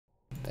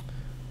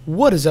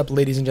What is up,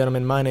 ladies and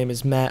gentlemen? My name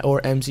is Matt,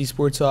 or MC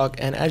Sports Talk,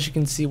 and as you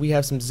can see, we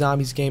have some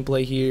zombies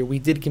gameplay here. We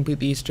did complete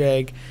the Easter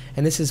egg,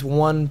 and this is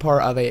one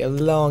part of a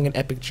long and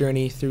epic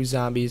journey through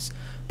zombies.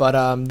 But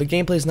the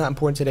gameplay is not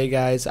important today,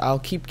 guys. I'll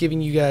keep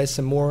giving you guys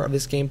some more of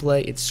this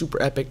gameplay. It's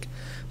super epic.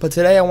 But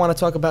today I want to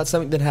talk about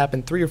something that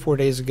happened 3 or 4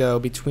 days ago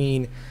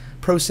between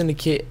Pro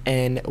Syndicate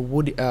and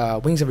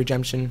Wings of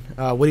Redemption.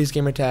 Woody's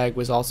gamertag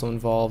was also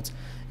involved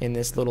in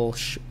this little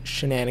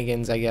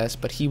shenanigans, I guess,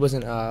 but he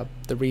wasn't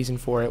the reason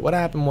for it. What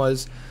happened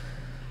was,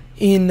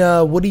 in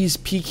Woody's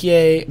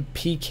PKA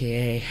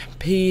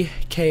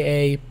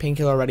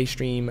Painkiller Ready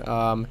stream,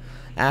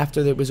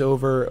 after it was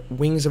over,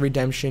 Wings of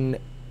Redemption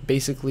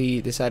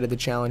basically decided to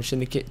challenge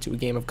Syndicate to a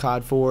game of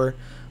COD 4.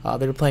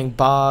 They were playing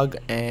Bog,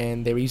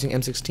 and they were using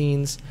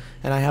M16s,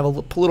 and I have a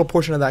little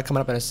portion of that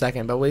coming up in a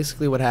second. But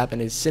basically what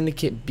happened is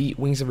Syndicate beat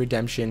Wings of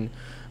Redemption.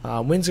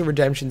 Wings of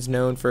Redemption's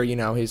known for, you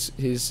know,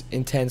 his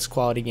intense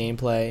quality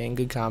gameplay and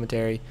good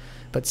commentary,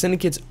 but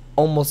Syndicate's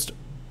almost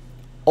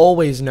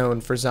always known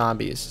for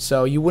zombies.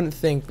 So you wouldn't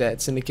think that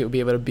Syndicate would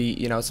be able to beat,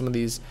 you know, some of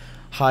these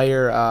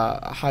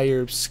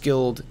higher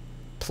skilled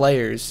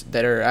players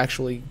that are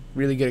actually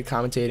really good at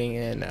commentating,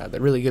 and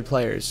they're really good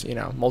players, you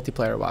know,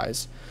 multiplayer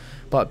wise.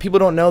 But people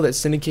don't know that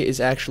Syndicate is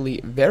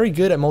actually very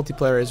good at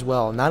multiplayer as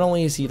well. Not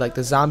only is he like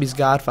the zombies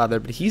godfather,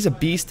 but he's a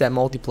beast at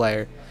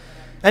multiplayer.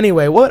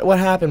 Anyway, what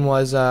happened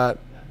was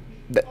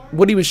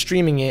Woody was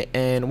streaming it,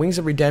 and Wings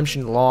of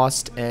Redemption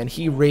lost, and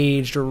he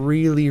raged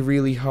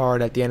really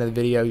hard at the end of the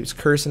video. He was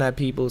cursing at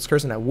people, he was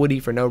cursing at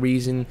Woody for no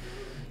reason,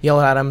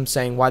 yelling at him,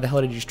 saying, "Why the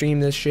hell did you stream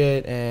this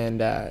shit?"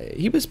 And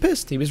he was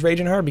pissed. He was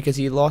raging hard because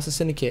he lost the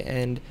Syndicate,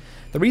 and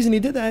the reason he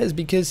did that is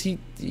because he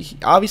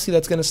obviously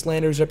that's going to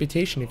slander his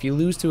reputation. If you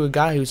lose to a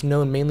guy who's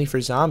known mainly for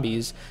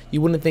zombies,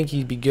 you wouldn't think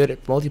he'd be good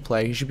at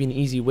multiplayer. He should be an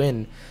easy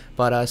win.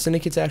 But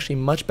Syndicate's actually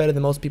much better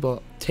than most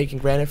people taking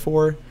granted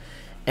for.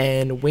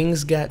 And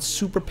Wings got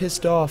super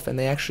pissed off, and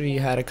they actually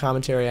had a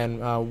commentary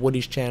on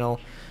Woody's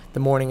channel the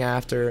morning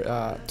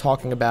after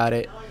talking about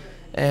it.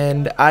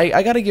 And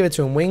I got to give it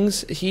to him.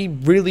 Wings, he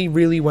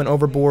really went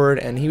overboard,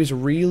 and he was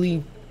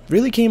really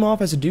came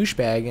off as a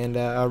douchebag and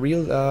a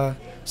real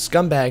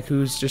scumbag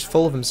who's just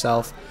full of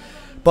himself.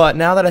 But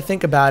now that I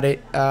think about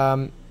it,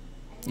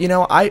 you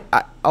know,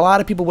 a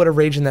lot of people would have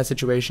raged in that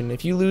situation.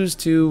 If you lose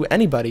to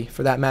anybody,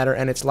 for that matter,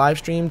 and it's live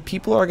streamed,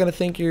 people are going to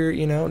think you're,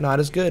 you know, not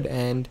as good,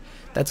 and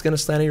that's going to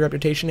slander your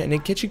reputation, and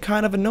it gets you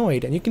kind of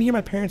annoyed. And you can hear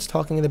my parents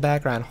talking in the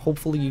background.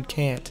 Hopefully you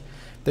can't.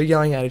 They're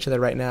yelling at each other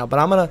right now. But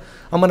I'm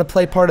gonna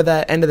play part of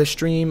that end of the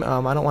stream.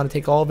 I don't want to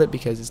take all of it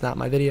because it's not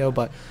my video,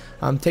 but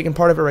I'm taking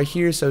part of it right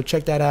here. So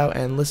check that out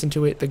and listen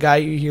to it. The guy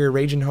you hear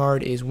raging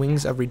hard is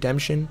Wings of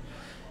Redemption,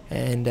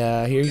 and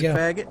here you go.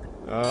 Faggot.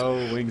 Oh,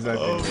 Wings, I've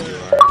been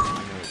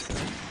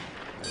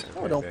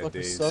Oh, don't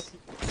fucking suck.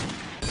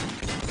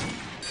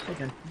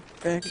 Fucking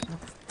faggot.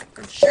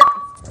 Oh, shit.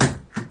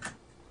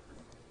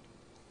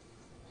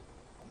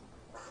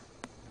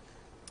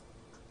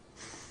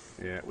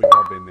 Yeah, we've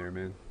all been there,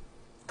 man.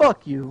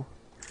 Fuck you.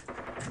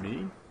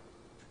 Me?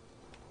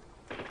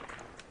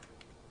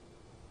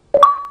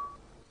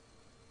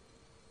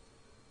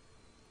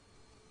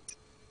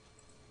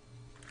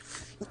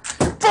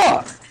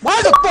 Fuck!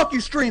 Why the fuck you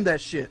stream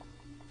that shit?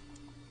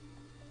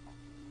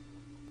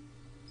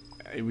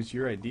 It was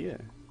your idea.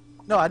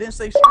 No, I didn't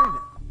say stream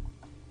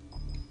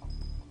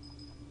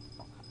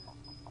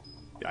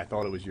it. I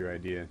thought it was your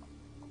idea.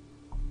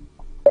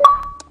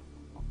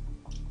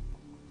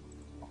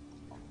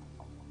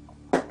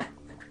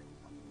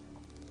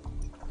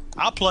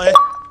 I'll play.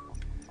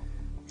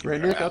 Right,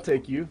 Nick, I'll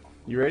take you.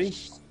 You ready?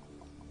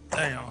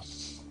 Damn.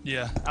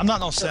 Yeah, I'm not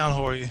no sound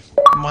whore.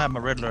 I'm gonna have my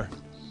regular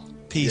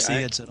PC Yeah,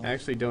 headset on. I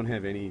actually don't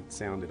have any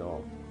sound at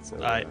all. So,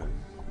 Alright.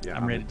 yeah,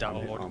 I'm ready to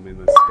download. I'm in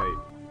the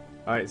Skype.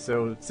 Alright,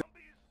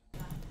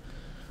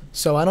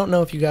 So I don't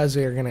know if you guys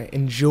are gonna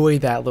enjoy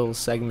that little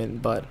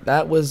segment, but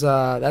that was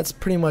that's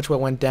pretty much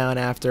what went down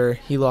after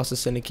he lost to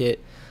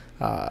Syndicate.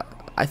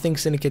 I think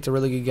Syndicate's a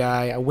really good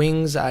guy.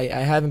 Wings, I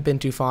haven't been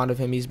too fond of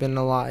him. He's been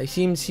a lot.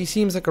 He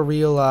seems like a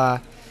real.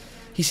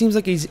 He seems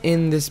like he's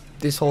in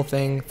this whole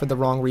thing for the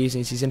wrong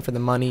reasons. He's in for the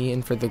money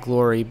and for the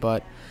glory.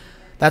 But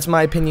that's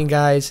my opinion,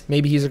 guys.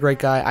 Maybe he's a great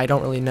guy. I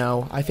don't really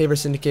know. I favor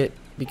Syndicate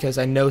because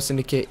I know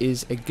Syndicate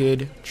is a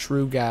good,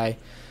 true guy.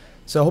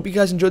 So I hope you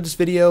guys enjoyed this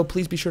video.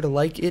 Please be sure to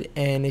like it,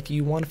 and if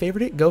you want to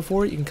favorite it, go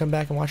for it. You can come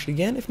back and watch it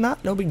again. If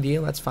not, no big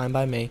deal. That's fine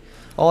by me.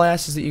 All I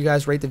ask is that you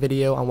guys rate the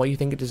video on what you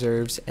think it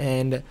deserves,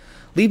 and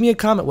leave me a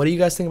comment. What do you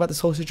guys think about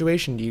this whole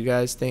situation? Do you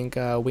guys think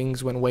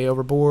Wings went way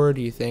overboard?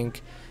 Do you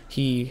think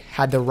he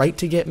had the right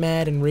to get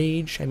mad and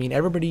rage? I mean,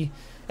 everybody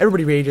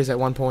rages at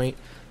one point,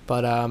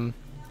 but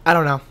I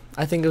don't know.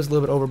 I think it was a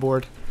little bit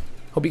overboard.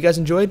 Hope you guys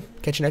enjoyed.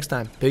 Catch you next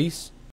time. Peace.